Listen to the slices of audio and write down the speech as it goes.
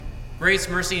Grace,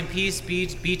 mercy, and peace be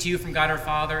to you from God our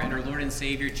Father and our Lord and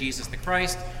Savior, Jesus the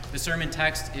Christ. The sermon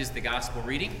text is the gospel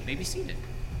reading. You may be seated.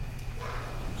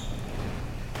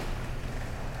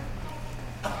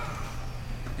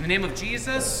 In the name of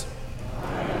Jesus,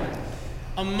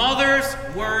 a mother's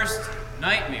worst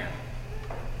nightmare.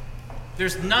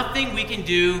 There's nothing we can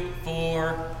do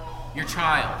for your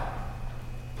child.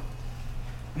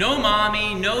 No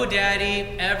mommy, no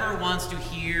daddy ever wants to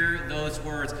hear those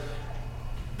words.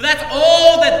 But that's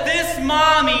all that this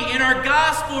mommy in our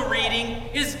gospel reading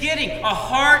is getting. A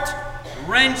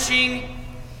heart-wrenching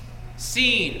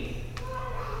scene.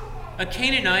 A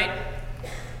Canaanite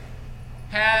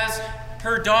has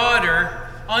her daughter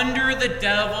under the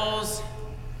devil's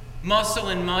muscle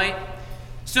and might.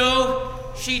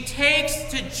 So she takes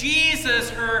to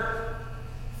Jesus her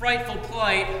frightful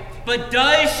plight. But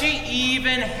does she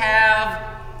even have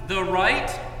the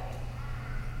right?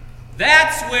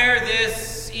 That's where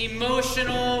this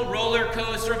emotional roller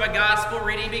coaster of a gospel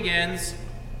reading begins.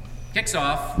 Kicks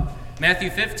off. Matthew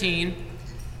 15,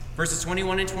 verses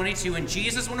 21 and 22. And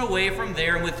Jesus went away from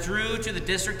there and withdrew to the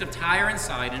district of Tyre and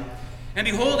Sidon. And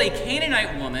behold, a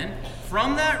Canaanite woman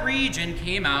from that region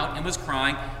came out and was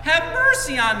crying, "Have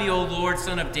mercy on me, O Lord,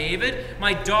 Son of David.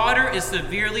 My daughter is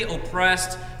severely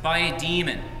oppressed by a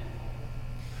demon."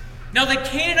 Now, the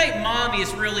Canaanite mommy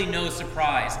is really no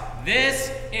surprise. This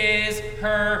is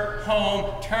her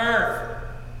home turf.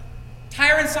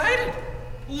 Tyre and Sidon,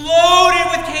 loaded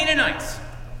with Canaanites.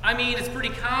 I mean, it's pretty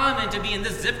common to be in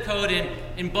this zip code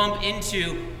and bump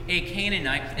into a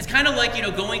Canaanite. It's kind of like,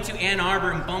 going to Ann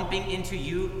Arbor and bumping into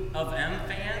U of M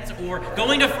fans, or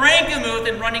going to Frankenmuth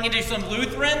and running into some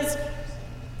Lutherans.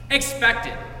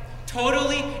 Expected.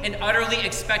 Totally and utterly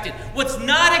expected. What's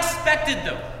not expected,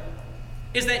 though,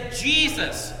 is that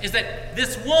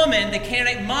this woman, the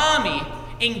Canaanite mommy,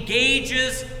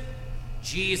 engages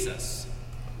Jesus,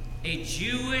 a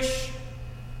Jewish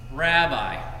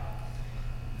rabbi.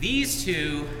 These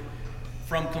two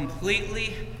from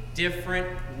completely different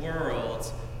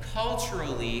worlds,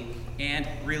 culturally and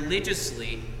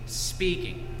religiously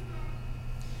speaking.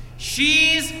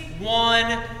 She's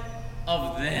one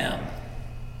of them.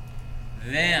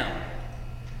 Them.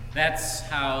 That's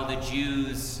how the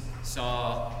Jews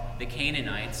saw the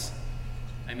Canaanites.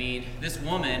 I mean, this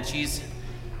woman, she's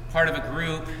part of a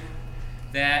group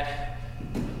that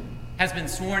has been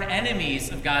sworn enemies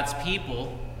of God's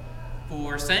people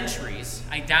for centuries.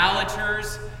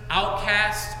 Idolaters,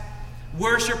 outcasts,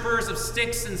 worshipers of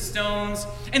sticks and stones.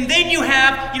 And then you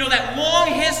have, that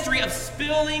long history of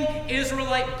spilling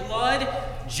Israelite blood.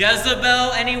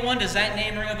 Jezebel, anyone? Does that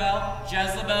name ring a bell?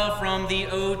 Jezebel from the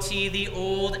OT, the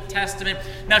Old Testament.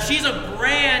 Now, she's a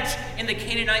branch in the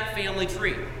Canaanite family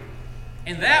tree.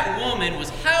 And that woman was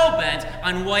hell-bent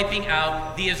on wiping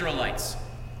out the Israelites,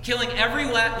 killing every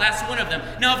last one of them.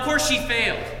 Now, of course, she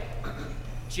failed.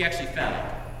 She actually fell.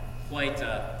 Quite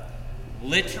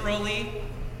literally.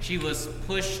 She was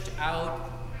pushed out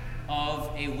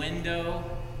of a window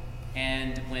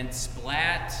and went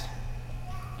splat.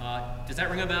 Does that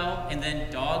ring a bell? And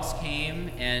then dogs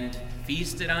came and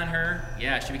feasted on her.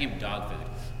 Yeah, she became dog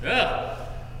food. Ugh,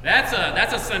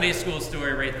 that's a Sunday school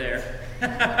story right there.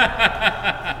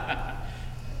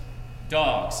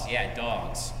 Dogs, yeah,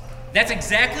 dogs. That's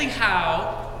exactly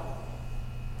how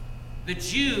the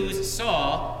Jews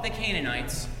saw the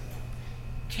Canaanites.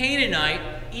 Canaanite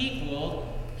equaled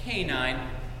canine,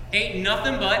 ain't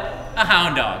nothing but a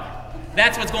hound dog.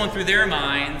 That's what's going through their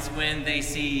minds when they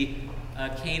see a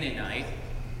Canaanite.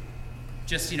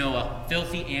 Just, a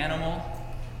filthy animal,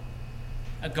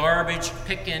 a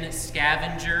garbage-picking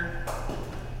scavenger,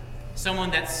 someone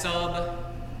that's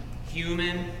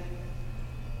subhuman,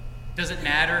 doesn't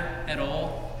matter at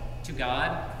all to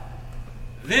God.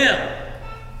 Them.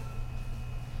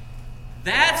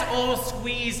 That's all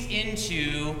squeezed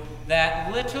into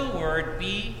that little word,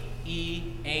 B-E-H-O-L-D.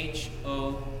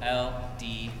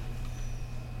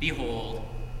 Behold,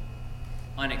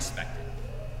 unexpected.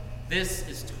 This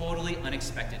is totally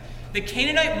unexpected. The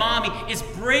Canaanite mommy is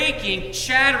breaking,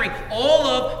 shattering all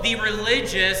of the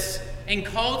religious and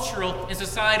cultural and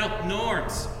societal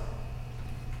norms.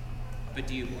 But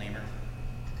do you blame her?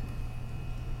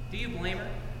 Do you blame her?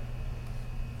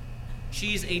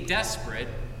 She's a desperate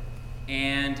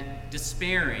and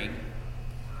despairing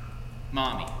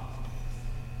mommy.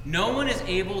 No one is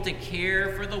able to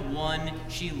care for the one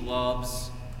she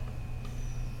loves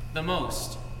the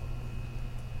most.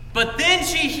 But then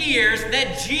she hears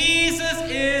that Jesus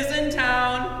is in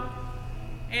town,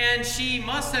 and she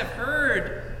must have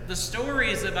heard the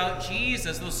stories about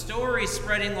Jesus, those stories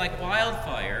spreading like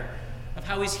wildfire of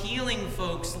how he's healing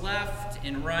folks left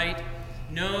and right.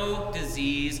 no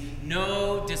disease,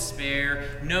 no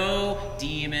despair, no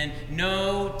demon,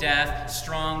 no death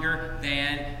stronger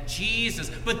than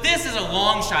Jesus. But this is a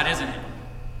long shot, isn't it?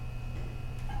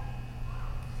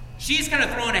 She's kind of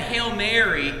throwing a Hail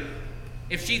Mary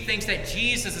if she thinks that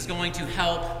Jesus is going to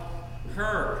help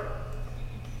her.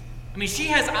 I mean, she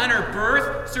has on her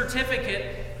birth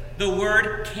certificate the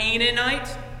word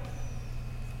Canaanite.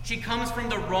 She comes from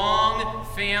the wrong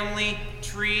family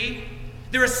tree.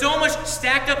 There is so much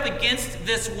stacked up against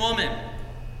this woman.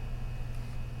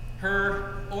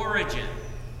 Her origin,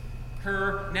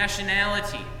 her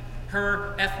nationality,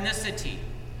 her ethnicity,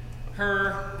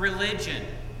 her religion,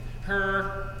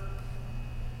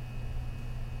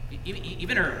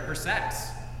 even her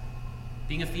sex,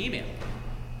 being a female.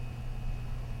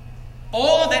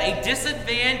 All of that a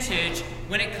disadvantage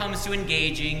when it comes to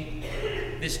engaging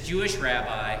this Jewish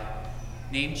rabbi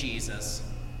named Jesus.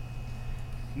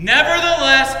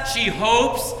 Nevertheless, she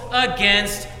hopes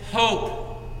against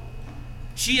hope.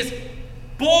 She is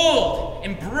bold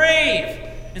and brave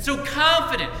and so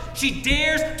confident. She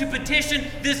dares to petition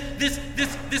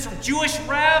this Jewish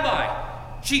rabbi.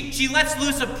 She lets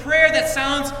loose a prayer that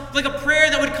sounds like a prayer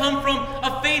that would come from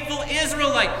a faithful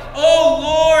Israelite. Oh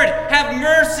Lord, have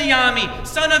mercy on me,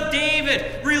 Son of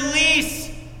David.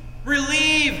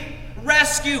 Relieve,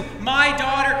 rescue my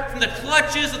daughter from the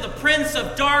clutches of the Prince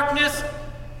of Darkness.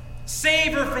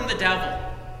 Save her from the devil.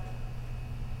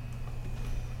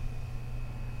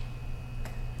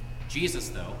 Jesus,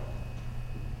 though,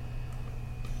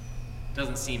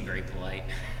 doesn't seem very polite.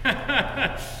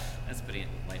 That's putting it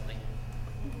lightly.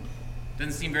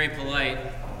 Doesn't seem very polite.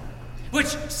 Which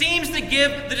seems to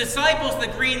give the disciples the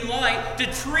green light to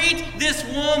treat this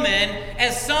woman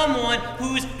as someone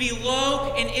who's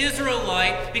below an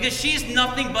Israelite because she's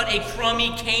nothing but a crummy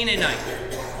Canaanite.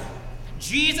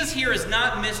 Jesus here is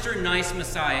not Mr. Nice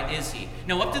Messiah, is he?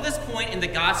 Now, up to this point in the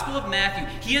Gospel of Matthew,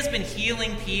 he has been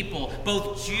healing people,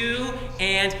 both Jew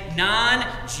and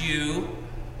non-Jew.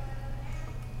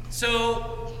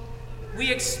 So,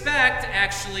 we expect,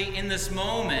 actually, in this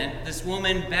moment, this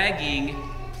woman begging,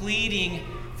 pleading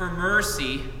for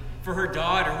mercy for her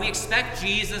daughter, we expect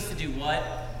Jesus to do what?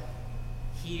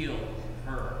 Heal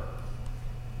her.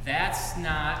 That's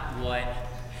not what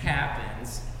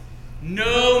happens.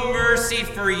 No mercy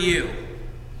for you.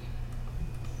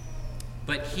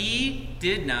 But he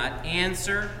did not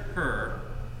answer her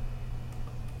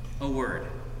a word.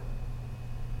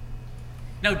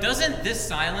 Now, doesn't this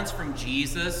silence from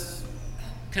Jesus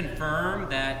confirm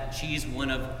that she's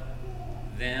one of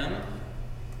them?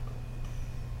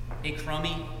 A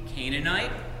crummy Canaanite?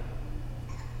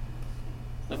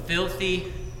 A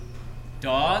filthy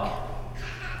dog?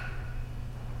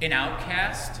 An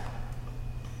outcast?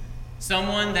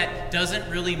 Someone that doesn't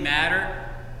really matter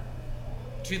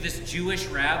to this Jewish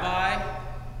rabbi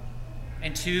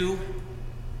and to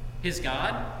his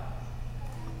God?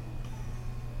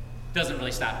 Doesn't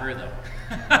really stop her, though.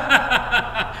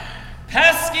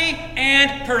 Pesky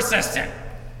and persistent.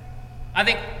 I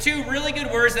think two really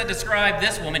good words that describe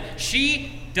this woman.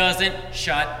 She doesn't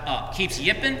shut up. Keeps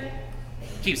yipping,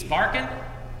 keeps barking.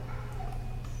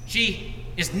 She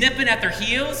is nipping at their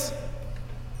heels.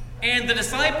 And the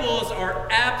disciples are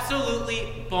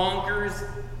absolutely bonkers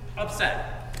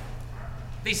upset.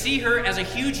 They see her as a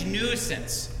huge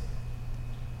nuisance.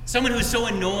 Someone who's so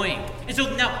annoying. And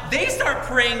so now they start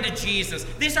praying to Jesus.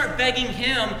 They start begging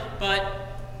him,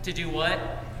 but to do what?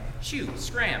 Shoo,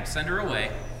 scram, send her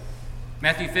away.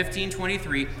 Matthew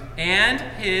 15:23, and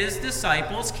his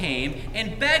disciples came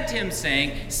and begged him,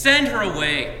 saying, send her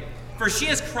away, for she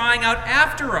is crying out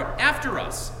after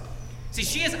us. See,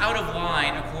 she is out of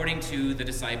line according to the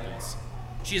disciples.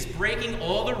 She is breaking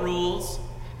all the rules.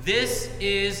 This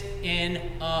is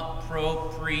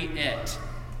inappropriate.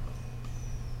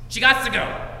 She got to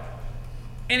go.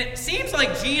 And it seems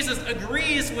like Jesus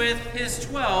agrees with his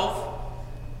 12.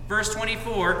 Verse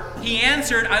 24, he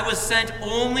answered, I was sent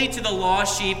only to the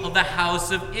lost sheep of the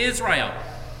house of Israel.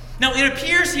 Now, it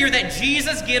appears here that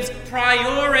Jesus gives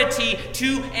priority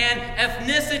to an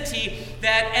ethnicity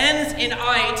that ends in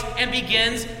 "ite" and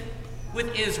begins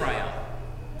with Israel.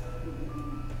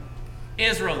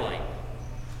 Israelite.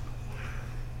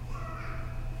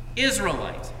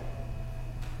 Israelite.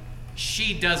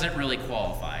 She doesn't really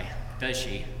qualify, does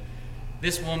she?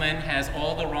 This woman has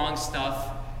all the wrong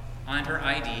stuff on her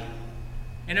ID.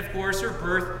 And of course, her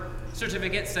birth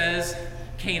certificate says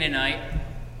Canaanite.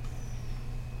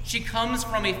 She comes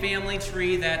from a family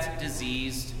tree that's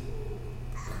diseased,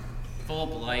 full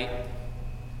of blight,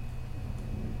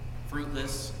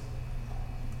 fruitless.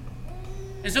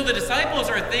 And so the disciples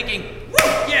are thinking,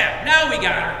 yeah, now we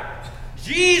got her.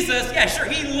 Jesus, yeah, sure,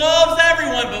 he loves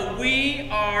everyone, but we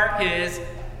are his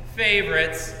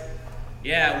favorites.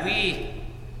 Yeah,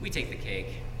 we take the cake.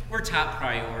 We're top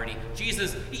priority.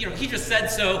 Jesus, he just said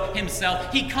so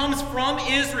himself. He comes from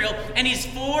Israel, and he's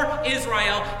for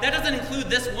Israel. That doesn't include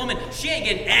this woman. She ain't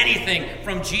getting anything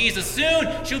from Jesus.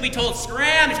 Soon, she'll be told,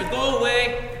 scram, she'll go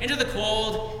away into the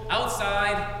cold,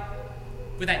 outside,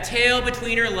 with that tail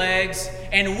between her legs,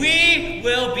 and we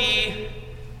will be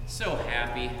so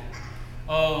happy.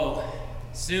 Oh,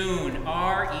 soon,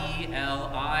 R-E-L-I-E-F,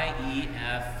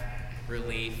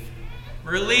 relief.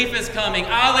 Relief is coming.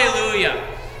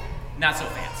 Alleluia. Not so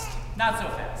fast. Not so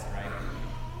fast, right?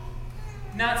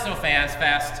 Not so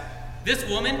fast. This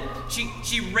woman,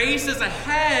 she races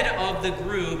ahead of the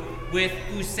group with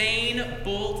Usain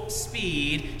Bolt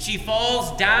speed. She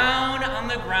falls down on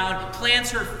the ground,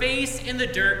 plants her face in the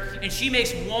dirt, and she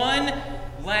makes one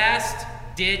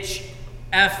last-ditch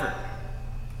effort.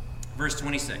 Verse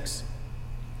 26.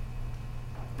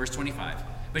 Verse 25.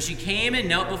 But she came and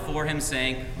knelt before him,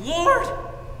 saying, Lord,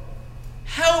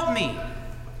 help me.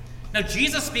 Now,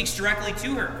 Jesus speaks directly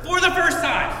to her for the first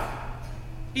time.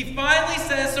 He finally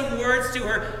says some words to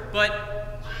her,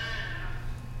 but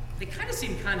they kind of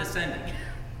seem condescending,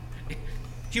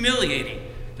 humiliating,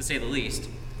 to say the least.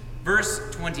 Verse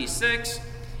 26,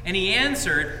 and he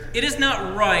answered, It is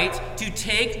not right to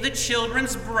take the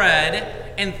children's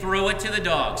bread and throw it to the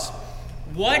dogs.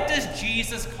 What does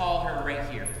Jesus call her right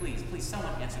here? Please,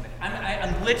 someone answer that.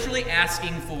 I'm literally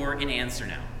asking for an answer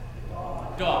now.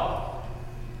 Dog.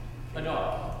 A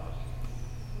dog.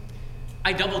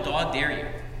 I double dog dare you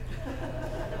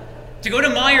to go to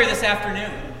Meijer this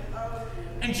afternoon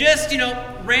and just,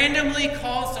 randomly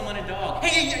call someone a dog.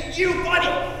 Hey, you, buddy,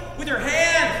 with your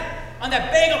hand on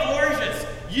that bag of oranges,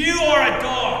 you are a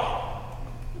dog.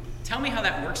 Tell me how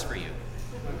that works for you.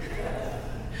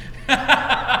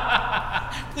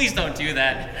 Please don't do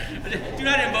that. Do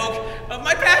not invoke,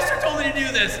 my pastor told me to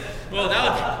do this. Well,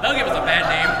 that'll give us a bad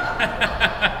name.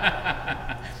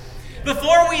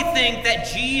 Before we think that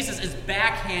Jesus is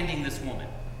backhanding this woman,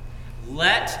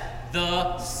 let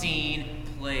the scene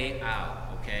play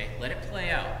out, okay? Let it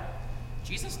play out.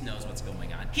 Jesus knows what's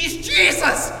going on. He's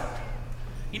Jesus!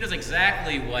 He knows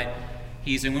exactly what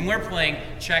he's doing. When we're playing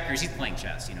checkers, he's playing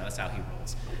chess, that's how he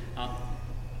rolls.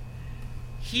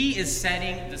 He is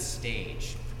setting the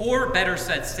stage, or better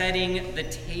said, setting the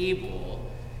table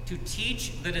to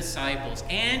teach the disciples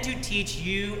and to teach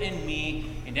you and me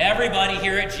and everybody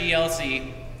here at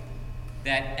GLC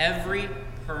that every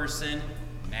person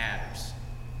matters.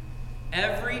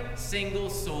 Every single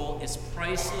soul is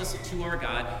priceless to our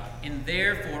God and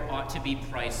therefore ought to be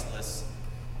priceless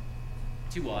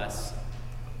to us.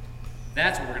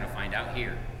 That's what we're going to find out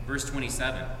here. Verse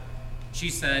 27. She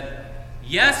said,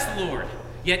 Yes, Lord,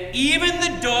 yet even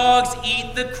the dogs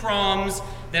eat the crumbs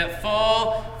that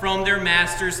fall from their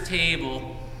master's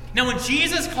table. Now, when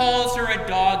Jesus calls her a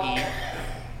doggy,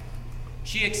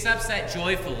 she accepts that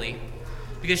joyfully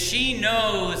because she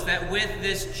knows that with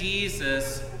this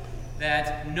Jesus,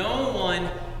 that no one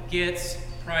gets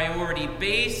priority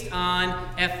based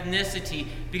on ethnicity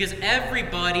because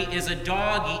everybody is a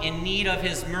doggy in need of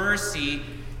his mercy,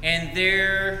 and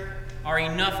there are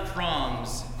enough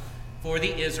crumbs for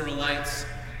the Israelites,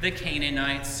 the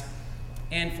Canaanites,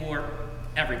 and for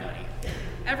everybody.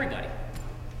 Everybody.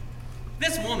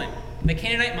 This woman, the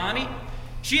Canaanite mommy,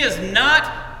 she is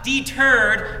not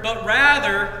deterred, but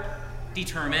rather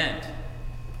determined.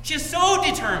 She is so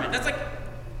determined. That's like,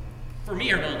 for me,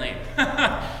 her middle name.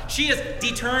 She is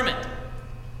determined.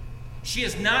 She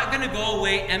is not going to go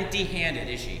away empty-handed,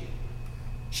 is she?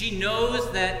 She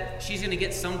knows that she's going to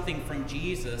get something from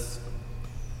Jesus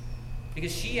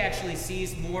because she actually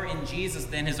sees more in Jesus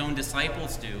than his own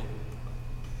disciples do.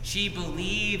 She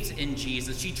believes in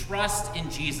Jesus. She trusts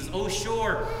in Jesus. Oh,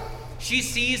 sure, she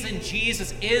sees in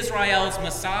Jesus Israel's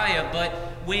Messiah, but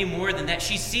way more than that.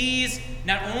 She sees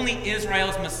not only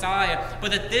Israel's Messiah,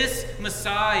 but that this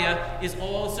Messiah is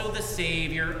also the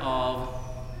Savior of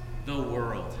the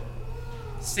world.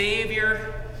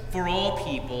 Savior for all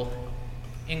people,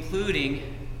 including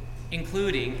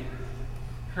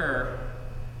her.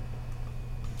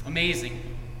 Amazing,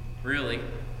 really.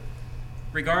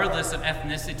 Regardless of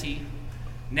ethnicity,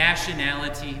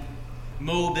 nationality,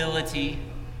 mobility,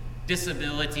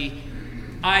 disability,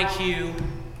 IQ,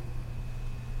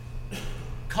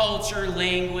 culture,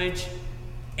 language,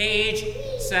 age,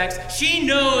 sex. She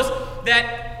knows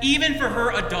that even for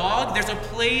her, a dog, there's a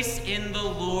place in the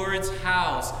Lord's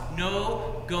house.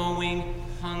 No going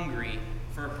hungry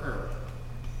for her.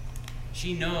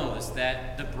 She knows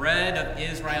that the bread of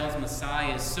Israel's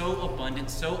Messiah is so abundant,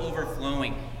 so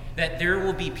overflowing, that there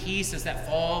will be pieces that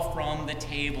fall from the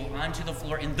table onto the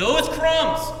floor. And those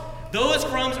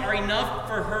crumbs are enough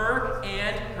for her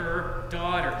and her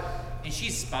daughter. And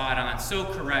she's spot on, so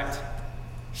correct.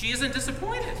 She isn't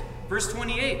disappointed. Verse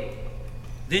 28.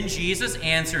 Then Jesus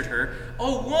answered her,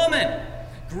 "O woman,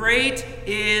 great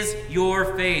is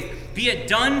your faith. Be it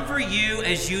done for you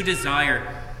as you desire."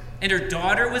 And her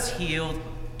daughter was healed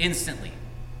instantly.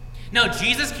 Now,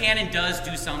 Jesus can and does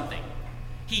do something.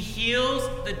 He heals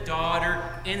the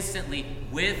daughter instantly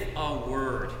with a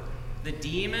word. The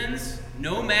demons,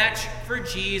 no match for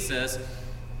Jesus.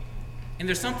 And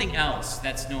there's something else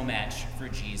that's no match for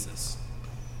Jesus.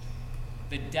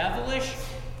 The devilish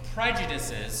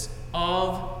prejudices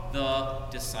of the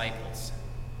disciples.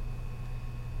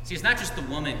 See, it's not just the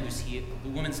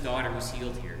woman's daughter who's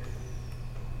healed here.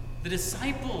 The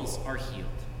disciples are healed.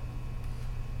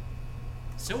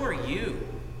 So are you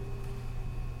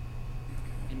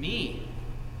and me.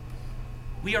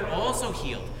 We are also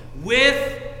healed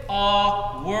with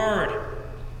a word.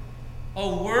 A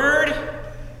word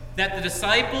that the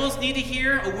disciples need to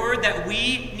hear, a word that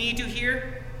we need to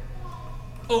hear,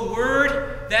 a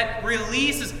word that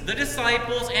releases the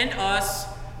disciples and us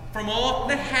from all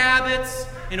the habits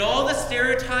and all the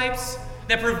stereotypes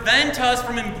that prevent us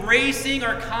from embracing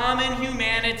our common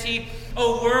humanity,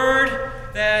 a word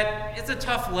that it's a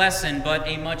tough lesson, but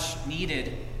a much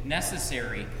needed,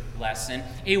 necessary lesson,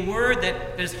 a word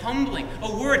that is humbling,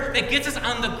 a word that gets us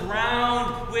on the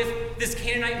ground with this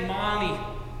Canaanite mommy,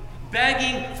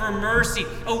 begging for mercy,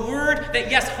 a word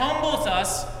that, yes, humbles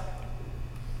us,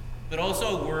 but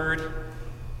also a word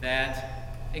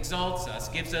that exalts us,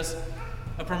 gives us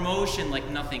a promotion like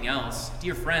nothing else.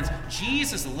 Dear friends,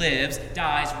 Jesus lives,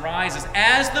 dies, rises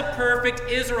as the perfect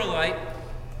Israelite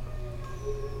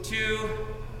to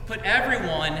put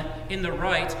everyone in the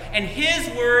right, and his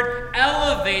word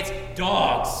elevates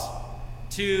dogs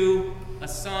to a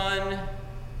son,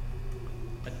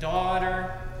 a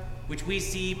daughter, which we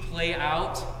see play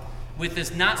out with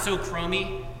this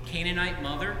not-so-crummy Canaanite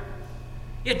mother.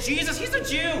 Yeah, Jesus, he's a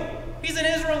Jew. He's an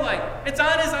Israelite. It's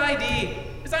on his ID.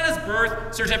 It's on his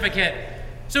birth certificate.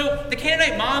 So the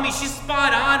Canaanite mommy, she's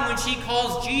spot on when she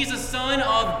calls Jesus son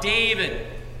of David.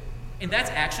 And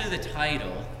that's actually the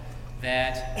title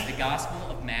that the Gospel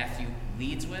of Matthew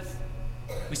leads with.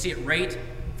 We see it right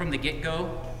from the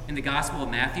get-go in the Gospel of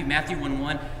Matthew, Matthew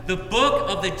 1:1. The book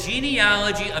of the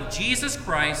genealogy of Jesus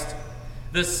Christ,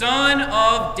 the son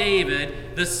of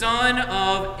David, the son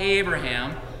of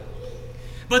Abraham.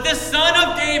 But this son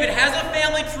of David has a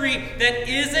family tree that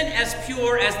isn't as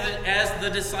pure as the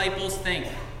disciples think.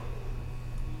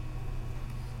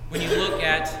 When you look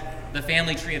at the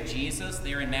family tree of Jesus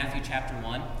there in Matthew chapter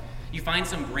 1, you find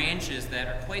some branches that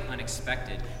are quite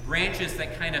unexpected. Branches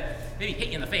that kind of maybe hit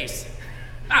you in the face.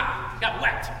 Got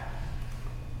wet.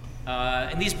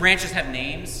 And these branches have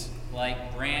names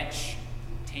like Branch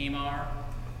Tamar,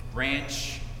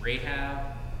 Branch Rahab,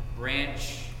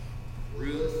 Branch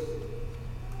Ruth.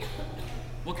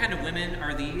 What kind of women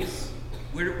are these?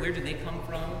 Where did they come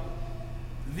from?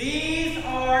 These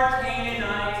are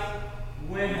Canaanite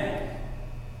women.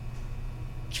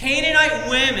 Canaanite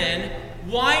women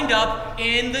wind up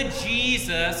in the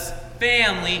Jesus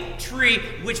family tree,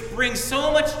 which brings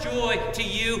so much joy to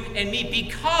you and me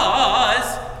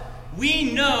because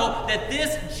we know that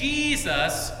this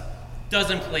Jesus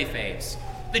doesn't play faves.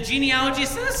 The genealogy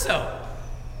says so.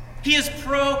 He is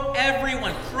pro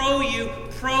everyone, pro you,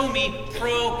 pro me,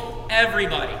 pro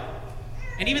everybody.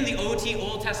 And even the OT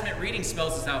Old Testament reading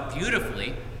spells this out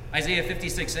beautifully. Isaiah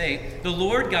 56:8, the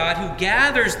Lord God who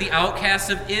gathers the outcasts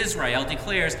of Israel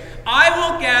declares, I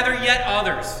will gather yet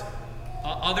others.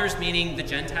 Others meaning the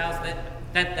Gentiles,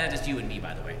 that is you and me,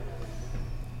 by the way.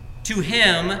 To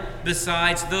him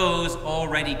besides those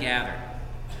already gathered.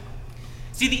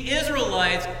 See, the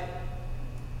Israelites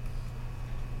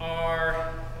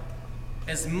are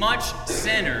as much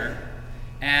sinner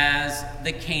as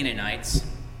the Canaanites.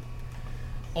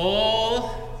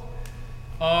 All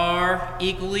are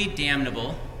equally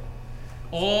damnable.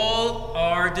 All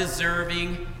are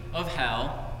deserving of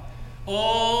hell.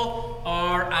 All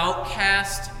are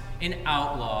outcast and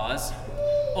outlaws.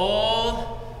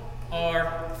 All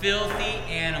are filthy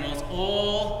animals.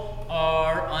 All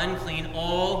are unclean.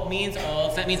 All means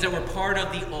all. So that means that we're part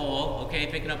of the all. Okay,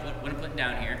 picking up what I'm putting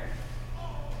down here.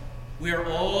 We are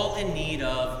all in need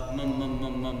of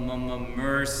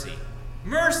mercy.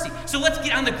 Mercy. So let's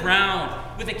get on the ground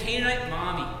with a Canaanite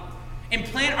mommy and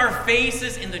plant our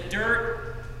faces in the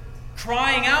dirt,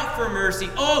 crying out for mercy.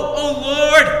 Oh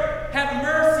Lord, have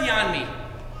mercy on me.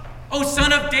 Oh,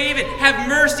 Son of David, have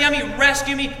mercy on me,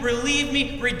 rescue me, relieve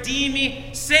me, redeem me,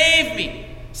 save me.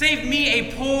 Save me,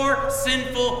 a poor,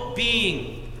 sinful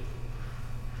being.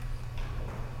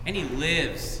 And he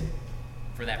lives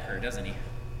for that prayer, doesn't he?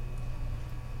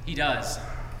 He does.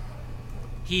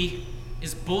 He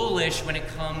is bullish when it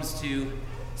comes to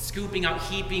scooping out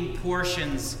heaping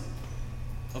portions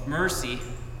of mercy.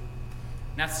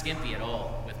 Not skimpy at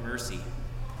all with mercy.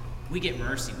 We get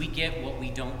mercy. We get what we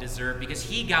don't deserve because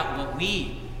he got what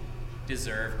we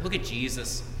deserve. Look at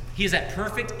Jesus. He is that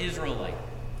perfect Israelite,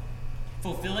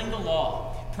 fulfilling the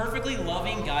law, perfectly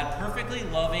loving God, perfectly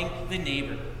loving the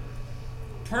neighbor,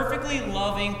 perfectly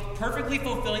loving, perfectly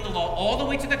fulfilling the law all the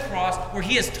way to the cross where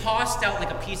he is tossed out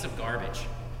like a piece of garbage,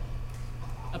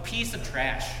 a piece of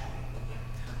trash,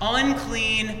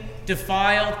 unclean,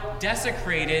 defiled,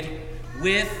 desecrated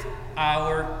with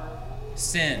our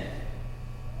sin.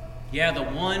 Yeah, the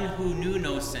one who knew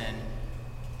no sin,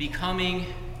 becoming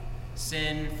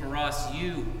sin for us,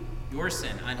 you, your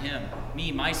sin on him,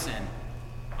 me, my sin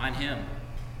on him.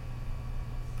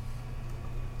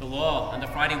 The law on the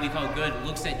Friday we call good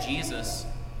looks at Jesus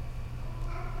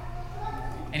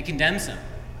and condemns him,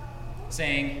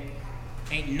 saying,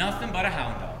 ain't nothing but a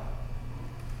hound dog.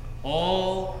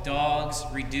 All dogs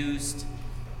reduced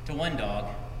to one dog.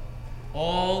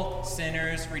 All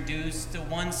sinners reduced to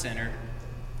one sinner,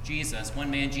 Jesus,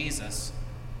 one man, Jesus.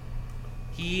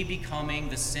 He becoming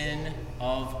the sin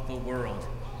of the world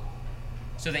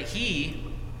so that he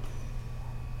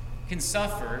can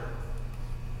suffer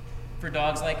for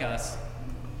dogs like us,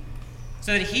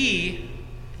 so that he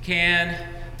can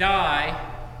die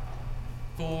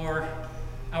for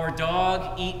our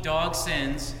dog-eat-dog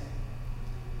sins,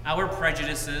 our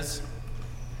prejudices,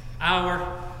 our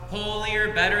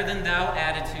holier, better-than-thou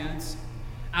attitudes,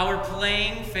 our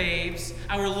playing faves,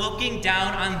 our looking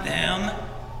down on them,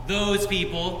 those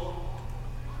people,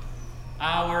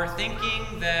 our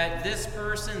thinking that this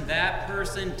person, that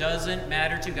person doesn't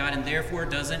matter to God and therefore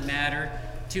doesn't matter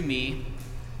to me.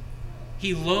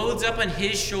 He loads up on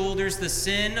his shoulders the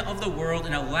sin of the world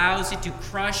and allows it to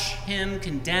crush him,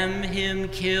 condemn him,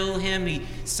 kill him. He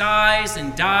sighs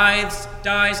and dies.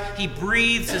 He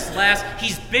breathes his last.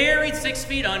 He's buried 6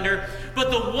 feet under.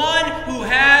 But the one who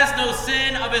has no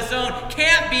sin of his own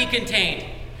can't be contained,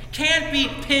 can't be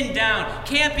pinned down,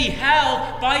 can't be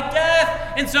held by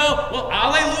death. And so, well,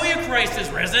 alleluia, Christ is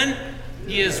risen.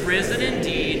 He is risen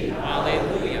indeed.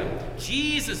 Alleluia.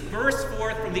 Jesus bursts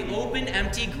forth from the open,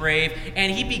 empty grave,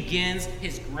 and he begins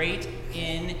his great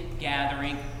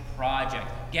in-gathering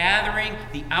project, gathering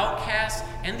the outcasts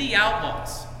and the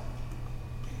outlaws.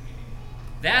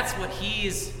 That's what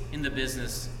he's in the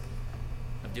business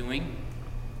of doing.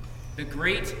 The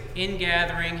great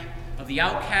in-gathering of the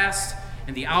outcasts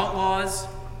and the outlaws.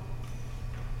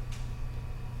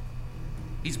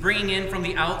 He's bringing in from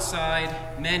the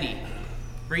outside many.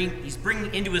 He's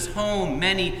bringing into his home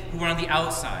many who are on the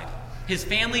outside. His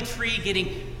family tree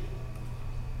getting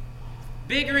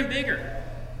bigger and bigger.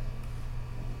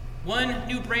 One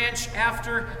new branch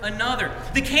after another.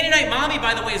 The Canaanite mommy,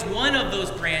 by the way, is one of those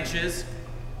branches.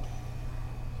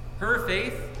 Her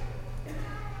faith,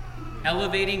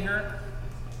 elevating her,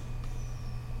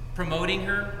 promoting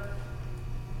her,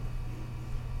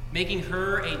 making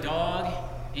her a dog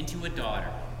into a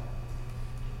daughter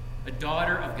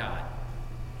of God.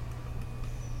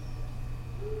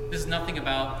 This is nothing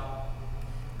about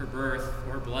her birth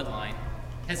or her bloodline.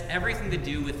 It has everything to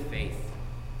do with faith.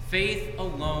 Faith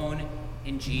alone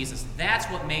in Jesus. That's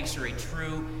what makes her a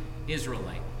true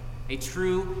Israelite, a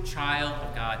true child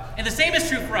of God. And the same is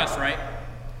true for us, right?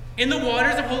 In the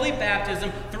waters of holy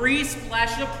baptism, 3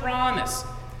 splashes of promise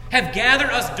have gathered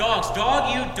us dogs,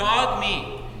 dog you, dog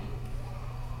me,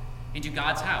 into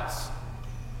God's house,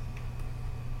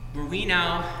 where we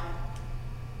now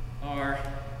are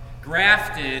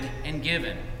grafted and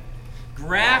given,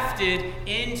 grafted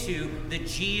into the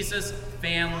Jesus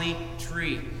family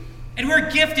tree. And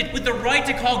we're gifted with the right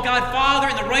to call God Father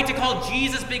and the right to call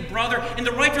Jesus Big Brother and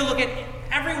the right to look at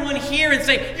everyone here and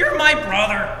say, you're my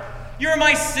brother, you're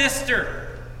my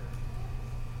sister.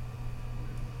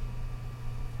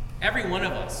 Every one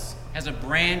of us has a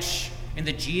branch in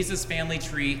the Jesus family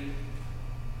tree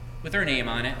with our name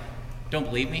on it. Don't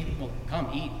believe me? Well,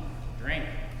 come eat, drink.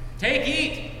 Take,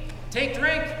 eat, take,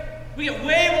 drink. We get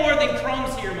way more than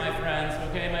crumbs here, my friends,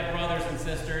 okay, my brothers and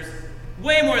sisters.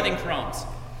 Way more than crumbs.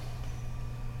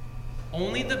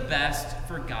 Only the best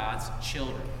for God's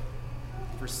children.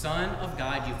 For son of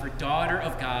God, you. For daughter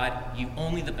of God, you.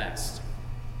 Only the best.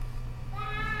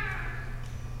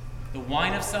 The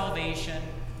wine of salvation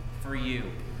for you.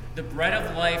 The bread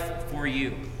of life for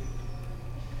you.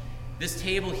 This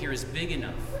table here is big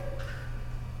enough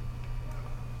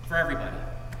for everybody.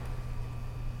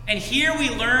 And here we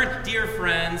learn, dear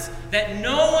friends, that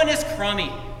no one is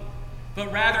crummy,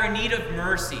 but rather in need of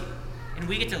mercy. And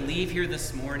we get to leave here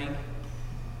this morning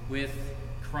with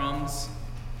crumbs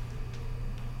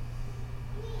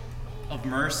of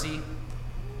mercy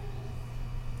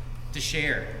to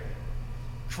share.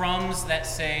 Crumbs that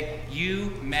say,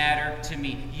 you matter to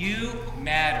me. You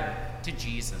matter to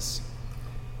Jesus.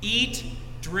 Eat,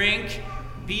 drink,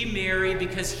 be merry,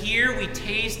 because here we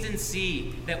taste and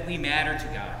see that we matter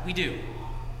to God. We do.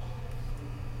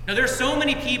 Now, there are so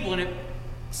many people, and it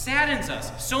saddens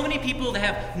us, so many people that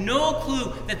have no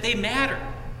clue that they matter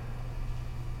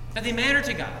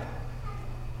to God.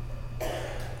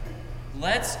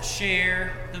 Let's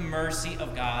share the mercy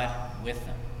of God with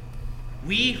them.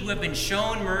 We who have been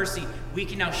shown mercy, we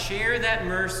can now share that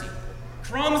mercy.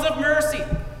 Crumbs of mercy.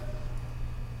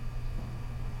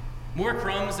 More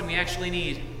crumbs than we actually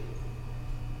need.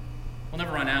 We'll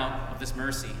never run out of this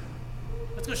mercy.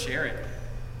 Let's go share it.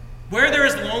 Where there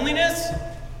is loneliness,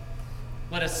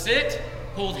 let us sit,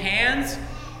 hold hands,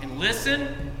 and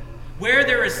listen. Where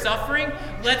there is suffering,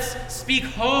 let's speak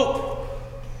hope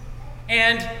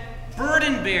and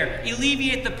burden bear,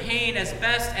 alleviate the pain as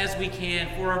best as we can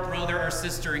for our brother or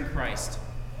sister in Christ,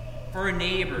 for our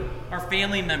neighbor, our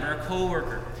family member, our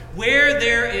co-worker. Where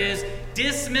there is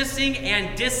dismissing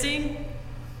and dissing,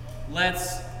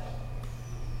 let's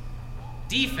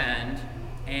defend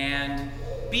and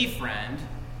befriend.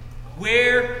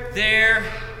 Where there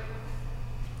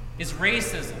is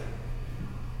racism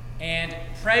and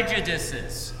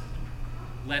prejudices,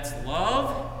 let's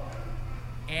love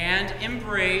and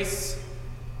embrace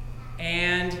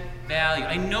and value.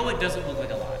 I know it doesn't look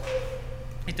like a lot.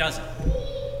 It doesn't.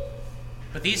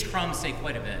 But these crumbs say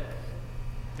quite a bit.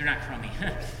 They're not crummy.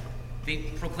 They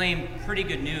proclaim pretty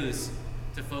good news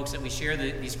to folks that we share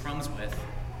these crumbs with.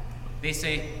 They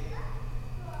say,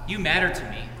 you matter to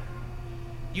me.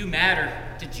 You matter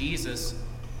to Jesus.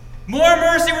 More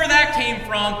mercy where that came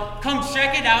from. Come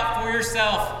check it out for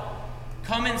yourself.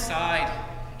 Come inside.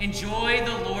 Enjoy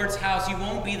the Lord's house. You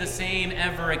won't be the same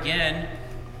ever again.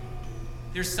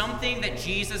 There's something that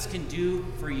Jesus can do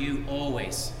for you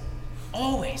always.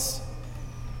 Always.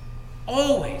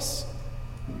 Always.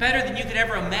 Better than you could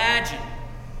ever imagine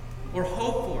or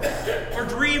hope for or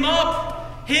dream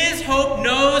up. His hope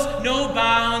knows no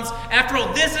bounds. After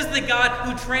all, this is the God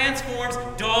who transforms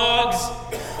dogs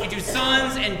into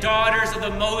sons and daughters of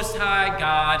the Most High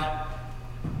God.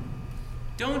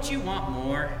 Don't you want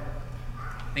more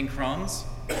than crumbs?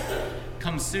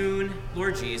 Come soon,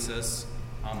 Lord Jesus.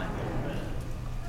 Amen.